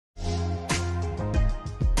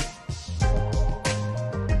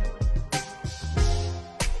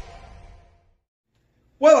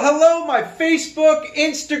Well, hello, my Facebook,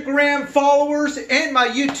 Instagram followers, and my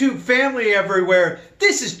YouTube family everywhere.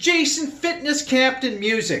 This is Jason Fitness Captain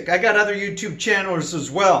Music. I got other YouTube channels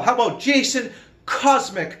as well. How about Jason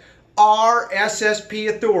Cosmic RSSP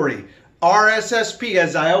Authority? RSSP,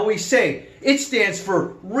 as I always say, it stands for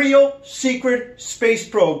Real Secret Space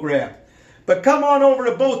Program. But come on over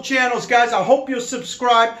to both channels, guys. I hope you'll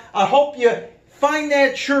subscribe. I hope you find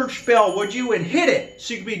that church bell, would you, and hit it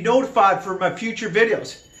so you can be notified for my future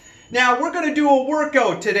videos. Now, we're going to do a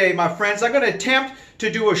workout today, my friends. I'm going to attempt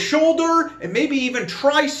to do a shoulder and maybe even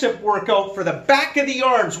tricep workout for the back of the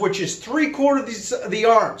arms, which is 3/4 of the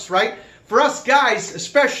arms, right? For us guys,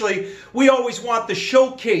 especially, we always want the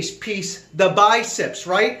showcase piece, the biceps,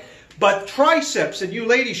 right? But triceps, and you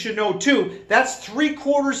ladies should know too, that's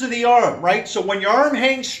 3/4 of the arm, right? So when your arm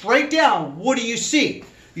hangs straight down, what do you see?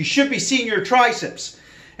 You should be seeing your triceps.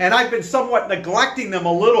 And I've been somewhat neglecting them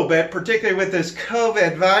a little bit, particularly with this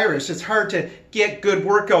COVID virus. It's hard to get good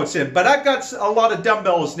workouts in. But I've got a lot of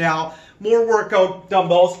dumbbells now, more workout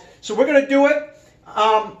dumbbells. So we're going to do it.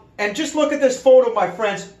 And just look at this photo, my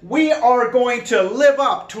friends. We are going to live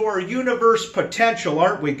up to our universe potential,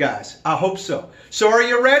 aren't we, guys? I hope so. So are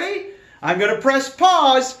you ready? I'm going to press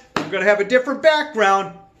pause. We're going to have a different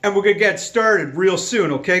background. And we're going to get started real soon,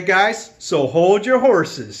 okay, guys? So hold your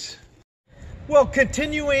horses. Well,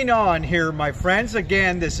 continuing on here, my friends.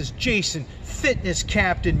 Again, this is Jason Fitness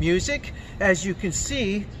Captain Music. As you can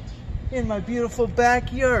see, in my beautiful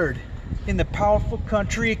backyard in the powerful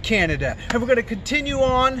country of Canada. And we're going to continue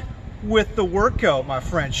on with the workout, my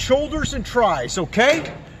friends. Shoulders and tris,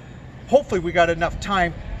 okay? Hopefully we got enough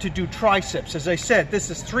time to do triceps. As I said, this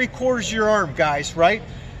is 3/4 of your arm, guys, right?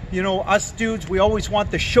 You know, us dudes, we always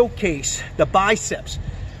want the showcase, the biceps.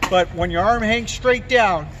 But when your arm hangs straight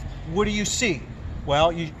down, what do you see?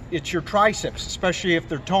 Well, it's your triceps, especially if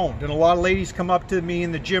they're toned. And a lot of ladies come up to me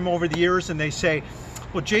in the gym over the years and they say,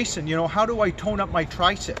 well, Jason, you know, how do I tone up my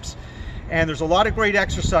triceps? And there's a lot of great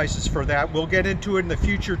exercises for that. We'll get into it in the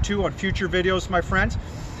future too, on future videos, my friends.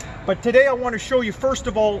 But today I want to show you, first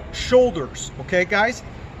of all, shoulders, okay, guys?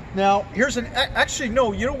 Now, here's actually,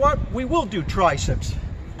 no, you know what? We will do triceps.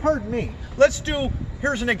 Pardon me.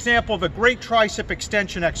 Here's an example of a great tricep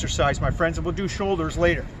extension exercise, my friends, and we'll do shoulders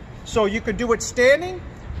later. So you can do it standing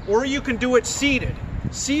or you can do it seated.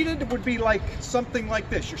 Seated would be like something like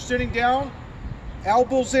this. You're sitting down,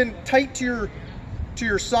 elbows in tight to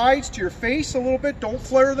your sides, to your face a little bit. Don't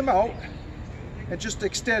flare them out. And just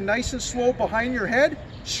extend nice and slow behind your head,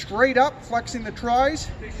 straight up, flexing the tris,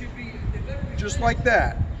 just like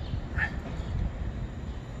that.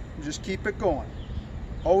 And just keep it going.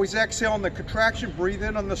 Always exhale on the contraction, breathe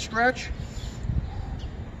in on the stretch.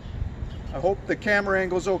 I hope the camera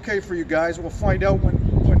angle is okay for you guys. We'll find out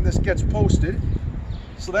when this gets posted.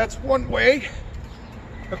 So that's one way.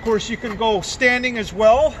 Of course, you can go standing as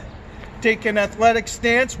well. Take an athletic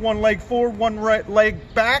stance, one leg forward, one right leg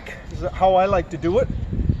back. This is how I like to do it.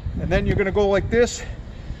 And then you're gonna go like this.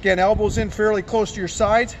 Again, elbows in fairly close to your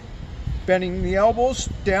sides. Bending the elbows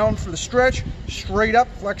down for the stretch. Straight up,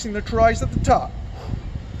 flexing the tris at the top.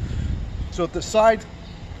 So at the side,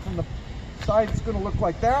 from the side, it's gonna look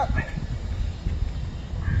like that.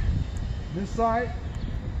 This side,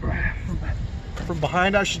 from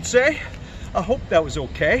behind, I should say. I hope that was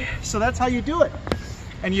okay. So that's how you do it.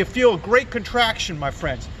 And you feel a great contraction, my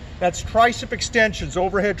friends. That's tricep extensions,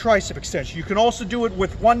 overhead tricep extension. You can also do it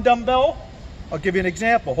with one dumbbell. I'll give you an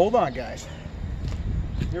example. Hold on, guys.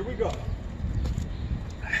 Here we go.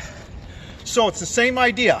 So it's the same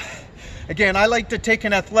idea. Again, I like to take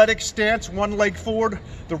an athletic stance, one leg forward,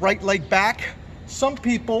 the right leg back. Some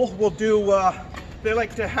people will do, they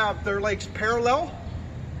like to have their legs parallel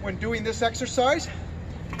when doing this exercise.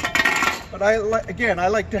 But I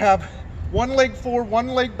like to have one leg forward, one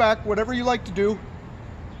leg back, whatever you like to do.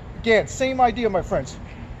 Again, same idea, my friends.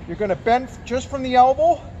 You're gonna bend just from the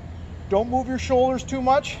elbow. Don't move your shoulders too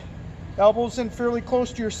much. Elbows in fairly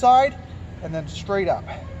close to your side, and then straight up.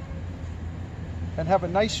 And have a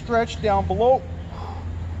nice stretch down below,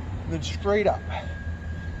 and then straight up.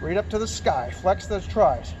 Right up to the sky. Flex those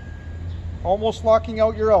tris. Almost locking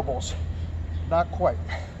out your elbows. Not quite.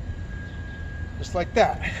 Just like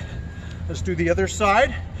that. Let's do the other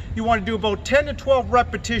side. You want to do about 10 to 12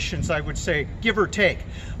 repetitions, I would say, give or take.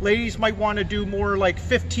 Ladies might want to do more like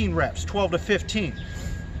 15 reps, 12 to 15.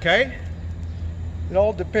 Okay? It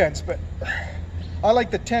all depends, but I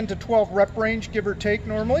like the 10 to 12 rep range, give or take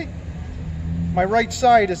normally. My right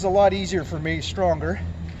side is a lot easier for me, stronger.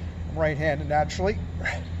 I'm right-handed naturally.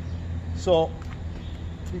 So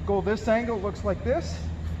if you go this angle, it looks like this.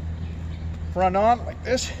 Front on, like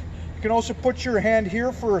this. You can also put your hand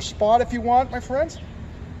here for a spot if you want, my friends.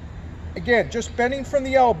 Again, just bending from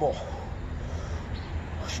the elbow.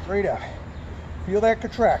 Straight up. Feel that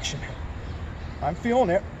contraction. I'm feeling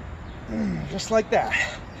it. Just like that.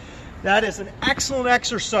 That is an excellent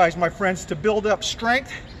exercise, my friends, to build up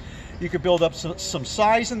strength. You can build up some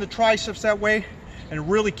size in the triceps that way, and it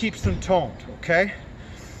really keeps them toned, okay?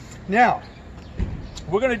 Now,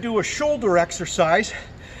 we're gonna do a shoulder exercise,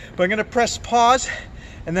 but I'm gonna press pause,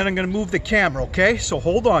 and then I'm gonna move the camera, okay? So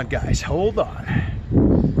hold on, guys, hold on.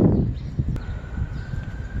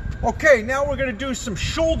 Okay, now we're gonna do some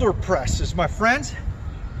shoulder presses, my friends.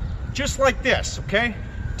 Just like this, okay?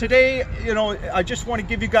 Today, you know, I just want to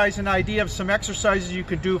give you guys an idea of some exercises you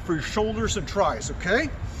can do for your shoulders and tries, okay?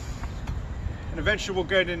 And eventually we'll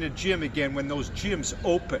get in the gym again when those gyms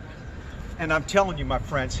open. And I'm telling you, my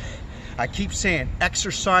friends, I keep saying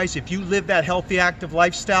exercise. If you live that healthy, active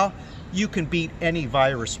lifestyle, you can beat any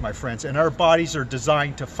virus, my friends. And our bodies are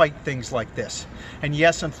designed to fight things like this. And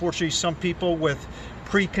yes, unfortunately, some people with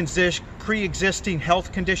pre-existing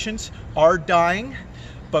health conditions are dying.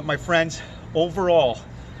 But my friends, overall,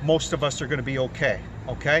 most of us are going to be okay,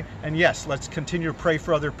 okay? And yes, let's continue to pray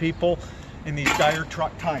for other people in these dire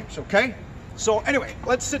times, okay? So anyway,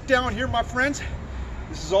 let's sit down here, my friends.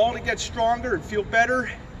 This is all to get stronger and feel better.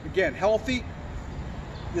 Again, healthy.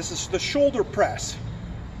 This is the shoulder press.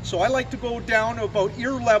 So I like to go down to about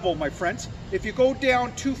ear level, my friends. If you go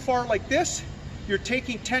down too far like this, you're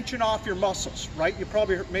taking tension off your muscles, right? You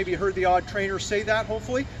probably maybe heard the odd trainer say that,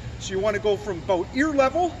 hopefully. So you want to go from about ear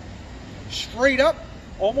level, straight up,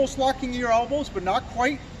 almost locking your elbows, but not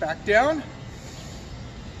quite. Back down,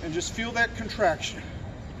 and just feel that contraction.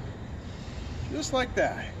 Just like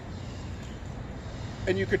that.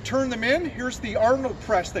 And you could turn them in. Here's the Arnold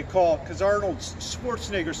press, they call it, because Arnold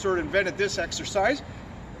Schwarzenegger sort of invented this exercise.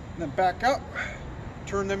 And then back up,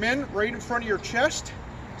 turn them in right in front of your chest,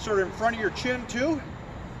 sort of in front of your chin too.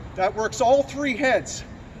 That works all three heads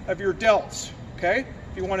of your delts, okay?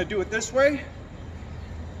 If you want to do it this way,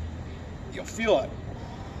 you'll feel it.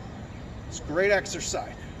 It's a great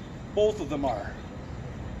exercise. Both of them are.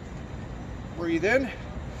 Breathe in,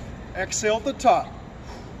 exhale at the top.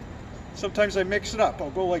 Sometimes I mix it up.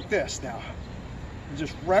 I'll go like this now. And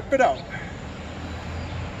just rep it out.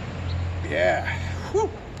 Yeah. Whew.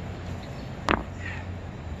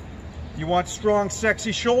 You want strong,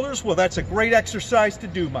 sexy shoulders? Well, that's a great exercise to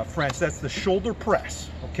do, my friends. That's the shoulder press,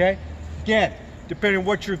 okay? Again, depending on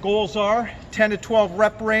what your goals are, 10 to 12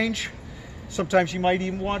 rep range. Sometimes you might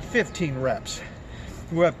even want 15 reps.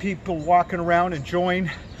 We have people walking around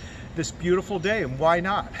enjoying this beautiful day, and why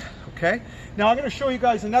not, okay? Now I'm gonna show you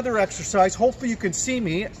guys another exercise. Hopefully you can see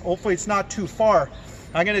me. Hopefully it's not too far.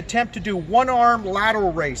 I'm gonna attempt to do one arm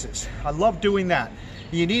lateral raises. I love doing that.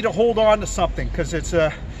 You need to hold on to something because it's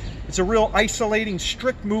a real isolating,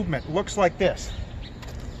 strict movement. It looks like this.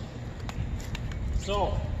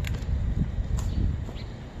 So,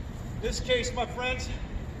 in this case, my friends,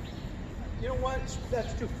 you know what?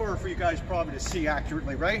 That's too far for you guys probably to see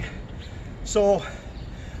accurately, right? So,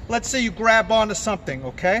 let's say you grab onto something,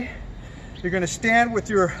 okay? You're gonna stand with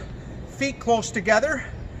your feet close together.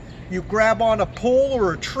 You grab on a pole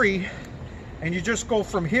or a tree, and you just go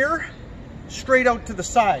from here straight out to the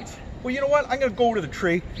sides. Well, you know what? I'm gonna go to the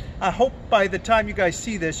tree. I hope by the time you guys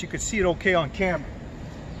see this, you can see it okay on camera.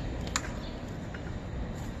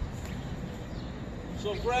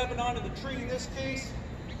 So I'm grabbing onto the tree in this case,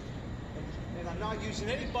 and I'm not using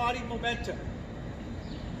any body momentum.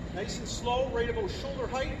 Nice and slow, right about shoulder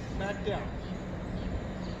height, back down.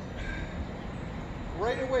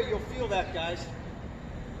 Right away, you'll feel that, guys.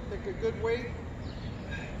 Take a good weight.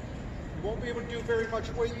 You won't be able to do very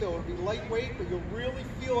much weight though. It'll be lightweight, but you'll really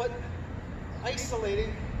feel it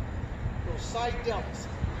isolating those side delts.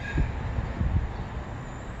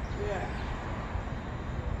 Yeah.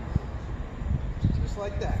 Just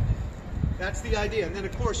like that. That's the idea. And then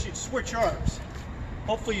of course you'd switch arms.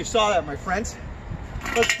 Hopefully you saw that, my friends.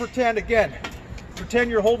 Let's pretend again.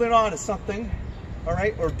 Pretend you're holding on to something, all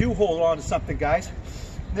right? Or do hold on to something, guys.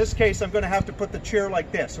 In this case, I'm gonna have to put the chair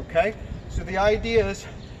like this, okay? So the idea is,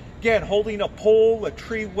 again, holding a pole, a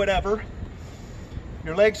tree, whatever.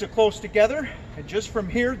 Your legs are close together, and just from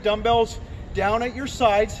here, dumbbells down at your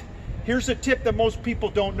sides. Here's a tip that most people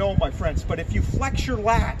don't know, my friends, but if you flex your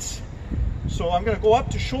lats, so I'm gonna go up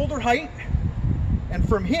to shoulder height, and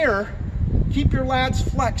from here, keep your lats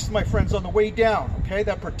flexed, my friends, on the way down, okay?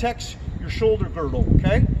 That protects your shoulder girdle,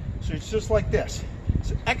 okay? So it's just like this.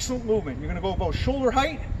 It's an excellent movement. You're gonna go about shoulder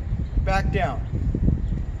height, back down.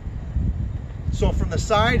 So from the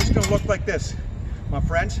side, it's gonna look like this, my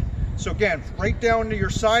friends. So again, right down to your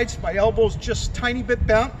sides, my elbow's just a tiny bit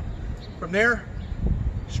bent. From there,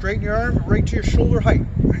 straighten your arm right to your shoulder height.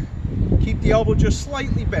 Keep the elbow just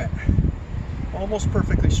slightly bent. Almost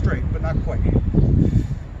perfectly straight, but not quite.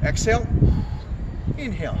 Exhale,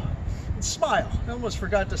 inhale, and smile. I almost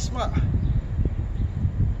forgot to smile.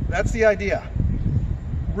 That's the idea.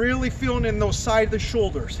 Really feeling in those side of the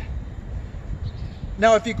shoulders.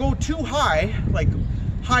 Now, if you go too high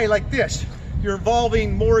like this, you're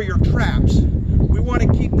involving more of your traps. We want to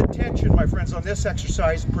keep the tension, my friends, on this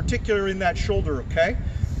exercise, particularly in that shoulder, okay?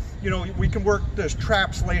 You know, we can work those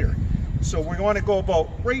traps later. So we want to go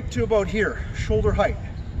right to about here, shoulder height,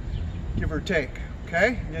 give or take,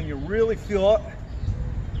 okay? And then you really feel it.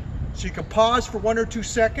 So you can pause for 1 or 2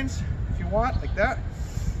 seconds if you want, like that.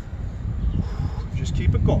 Just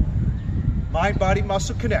keep it going. Mind, body,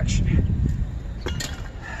 muscle connection.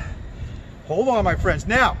 Hold on, my friends.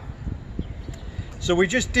 Now, so we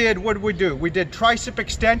just did, what did we do? We did tricep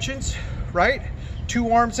extensions, right?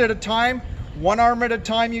 2 arms at a time, 1 arm at a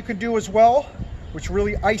time you can do as well, which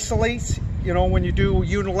really isolates, you know, when you do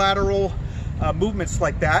unilateral movements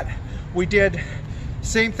like that. We did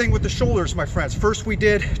same thing with the shoulders, my friends. First we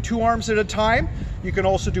did 2 arms at a time. You can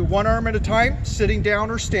also do 1 arm at a time, sitting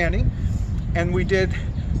down or standing. And we did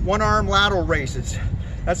 1 arm lateral raises.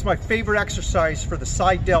 That's my favorite exercise for the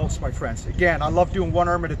side delts, my friends. Again, I love doing 1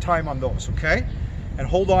 arm at a time on those, okay? And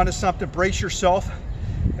hold on to something, brace yourself,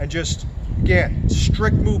 and just, again,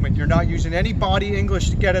 strict movement. You're not using any body English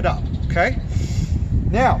to get it up, okay?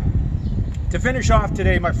 Now, to finish off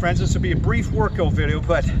today, my friends, this will be a brief workout video,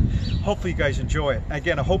 but hopefully you guys enjoy it.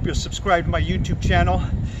 Again, I hope you'll subscribe to my YouTube channel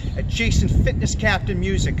at Jason Fitness Captain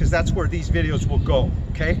Music, because that's where these videos will go,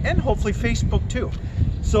 okay? And hopefully Facebook too.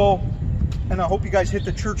 So, and I hope you guys hit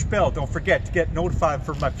the church bell. Don't forget to get notified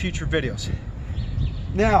for my future videos.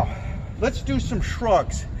 Now, let's do some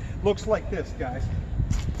shrugs. Looks like this, guys.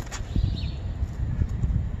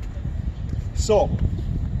 So,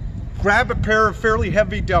 grab a pair of fairly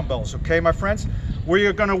heavy dumbbells, okay, my friends? Where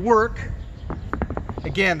you're gonna work,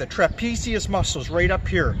 again, the trapezius muscles right up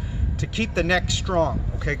here to keep the neck strong,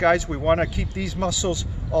 okay, guys? We wanna keep these muscles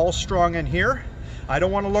all strong in here. I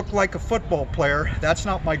don't wanna look like a football player. That's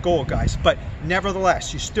not my goal, guys. But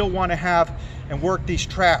nevertheless, you still wanna have and work these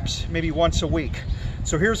traps maybe once a week.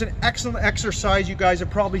 So here's an excellent exercise. You guys have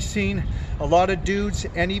probably seen a lot of dudes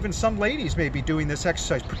and even some ladies may be doing this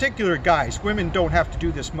exercise, particularly guys. Women don't have to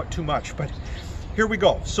do this too much, but here we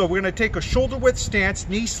go. So we're gonna take a shoulder width stance,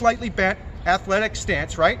 knees slightly bent, athletic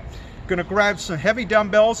stance, right? Gonna grab some heavy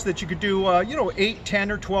dumbbells that you could do, you know, 8,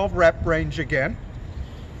 10, or 12 rep range again.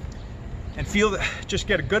 And feel that, just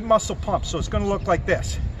get a good muscle pump. So it's gonna look like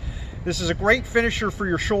this. This is a great finisher for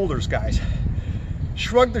your shoulders, guys.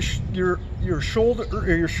 Shrug your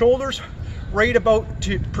shoulders right about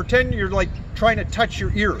to pretend you're like trying to touch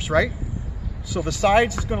your ears, right? So the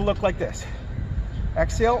sides is gonna look like this.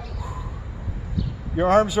 Exhale. Your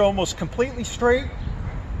arms are almost completely straight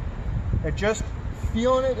and just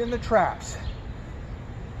feeling it in the traps.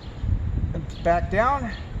 And back down,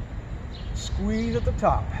 squeeze at the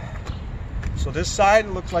top. So this side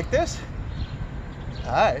looks like this.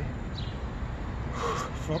 All right.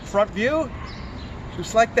 Front view,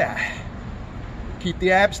 just like that. Keep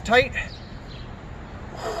the abs tight.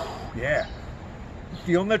 Yeah.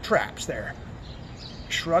 Feeling the traps there.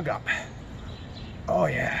 Shrug up. Oh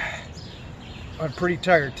yeah. I'm pretty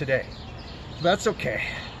tired today. That's okay.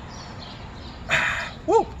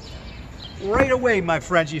 Woo! Right away, my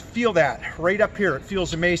friends, you feel that right up here. It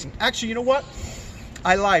feels amazing. Actually, you know what?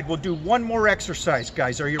 I lied. We'll do one more exercise,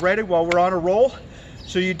 guys. Are you ready while we're on a roll?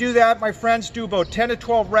 So you do that, my friends. Do about 10 to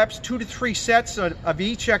 12 reps, 2 to 3 sets of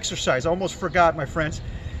each exercise. Almost forgot, my friends.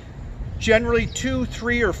 Generally 2,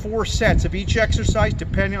 3, or 4 sets of each exercise,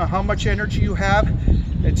 depending on how much energy you have.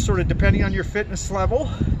 It's sort of depending on your fitness level.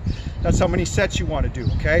 That's how many sets you want to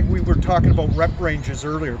do, okay? We were talking about rep ranges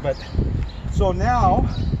earlier, but so now,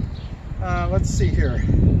 let's see here.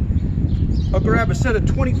 I'll grab a set of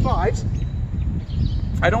 25s.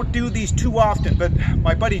 I don't do these too often, but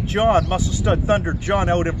my buddy John, Muscle Stud Thunder John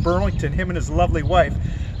out in Burlington, him and his lovely wife,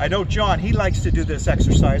 I know John, he likes to do this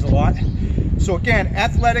exercise a lot. So again,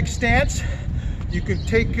 athletic stance. You can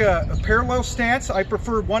take a parallel stance. I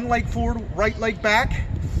prefer one leg forward, right leg back.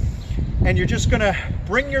 And you're just gonna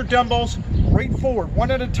bring your dumbbells right forward,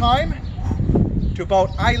 one at a time, to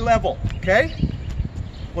about eye level, okay?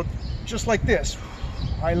 Look, just like this,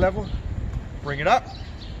 eye level, bring it up.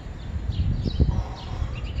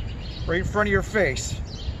 Right in front of your face.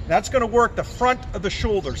 That's gonna work the front of the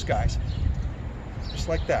shoulders, guys. Just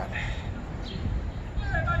like that.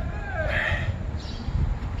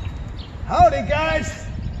 Howdy, guys.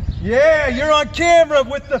 Yeah, you're on camera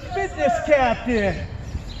with the fitness captain.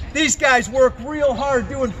 These guys work real hard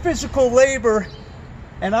doing physical labor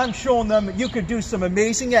and I'm showing them that you can do some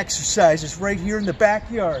amazing exercises right here in the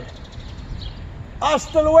backyard.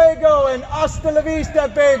 Hasta luego and hasta la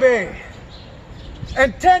vista, baby.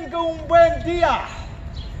 And tengo un buen día.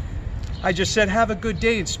 I just said have a good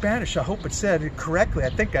day in Spanish. I hope it said it correctly.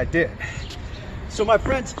 I think I did. So my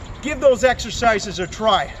friends, give those exercises a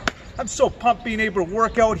try. I'm so pumped being able to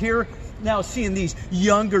work out here. Now seeing these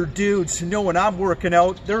younger dudes knowing I'm working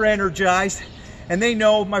out, they're energized. And they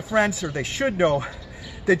know, my friends, or they should know,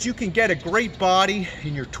 that you can get a great body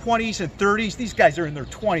in your 20s and 30s. These guys are in their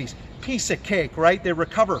 20s. Piece of cake, right? They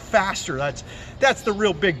recover faster. That's the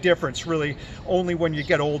real big difference, really, only when you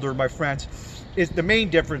get older, my friends. Is the main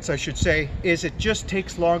difference, I should say, is it just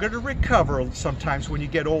takes longer to recover sometimes when you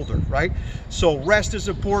get older, right? So rest is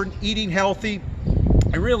important, eating healthy,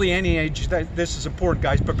 and really any age this is important,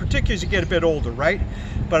 guys, but particularly as you get a bit older, right?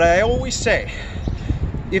 But I always say,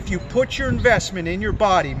 if you put your investment in your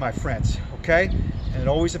body, my friends, okay, and it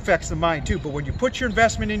always affects the mind too, but when you put your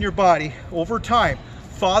investment in your body over time,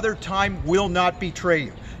 Father Time will not betray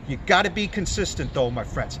you. You got to be consistent though, my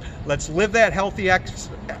friends. Let's live that healthy,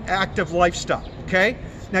 active lifestyle, okay?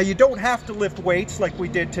 Now you don't have to lift weights like we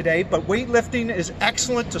did today, but weightlifting is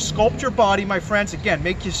excellent to sculpt your body, my friends. Again,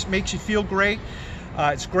 makes you feel great.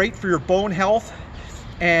 It's great for your bone health.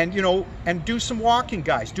 And you know, and do some walking,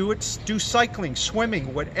 guys. Do cycling,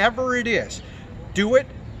 swimming, whatever it is. Do it,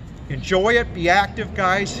 enjoy it, be active,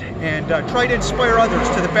 guys, and try to inspire others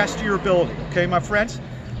to the best of your ability. Okay, my friends?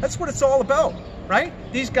 That's what it's all about, right?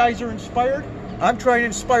 These guys are inspired. I'm trying to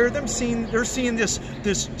inspire them. They're seeing this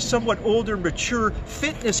somewhat older, mature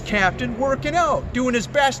fitness captain working out, doing his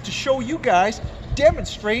best to show you guys,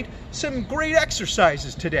 demonstrate some great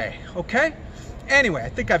exercises today. Okay? Anyway, I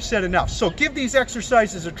think I've said enough. So give these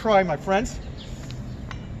exercises a try, my friends.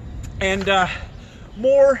 And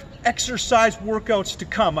more exercise workouts to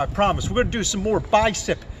come, I promise. We're going to do some more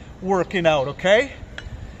bicep working out, okay?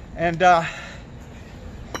 And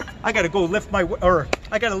I got to go lift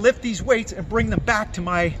I got to lift these weights and bring them back to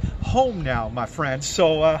my home now, my friends.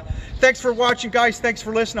 So thanks for watching, guys. Thanks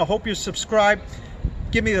for listening. I hope you subscribe.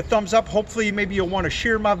 Give me the thumbs up. Hopefully, maybe you'll want to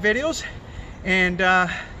share my videos. And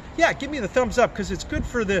yeah, give me the thumbs up because it's good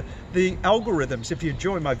for the algorithms if you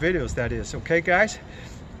enjoy my videos, that is. Okay, guys?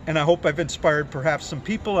 And I hope I've inspired perhaps some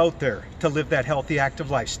people out there to live that healthy,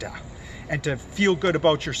 active lifestyle and to feel good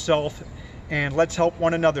about yourself. And let's help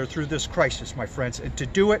one another through this crisis, my friends. And to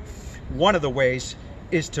do it, one of the ways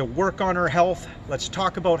is to work on our health. Let's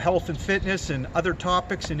talk about health and fitness and other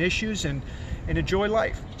topics and issues and enjoy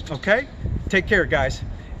life. Okay? Take care, guys.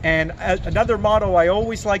 And another motto I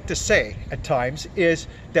always like to say at times is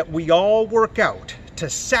that we all work out to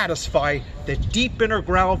satisfy the deep inner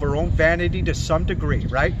growl of our own vanity to some degree,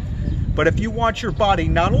 right? But if you want your body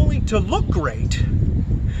not only to look great,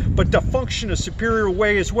 but to function a superior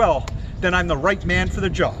way as well, then I'm the right man for the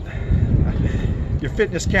job. Your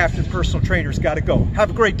fitness captain, personal trainer's got to go. Have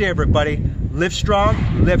a great day, everybody. Live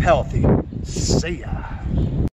strong, live healthy. See ya.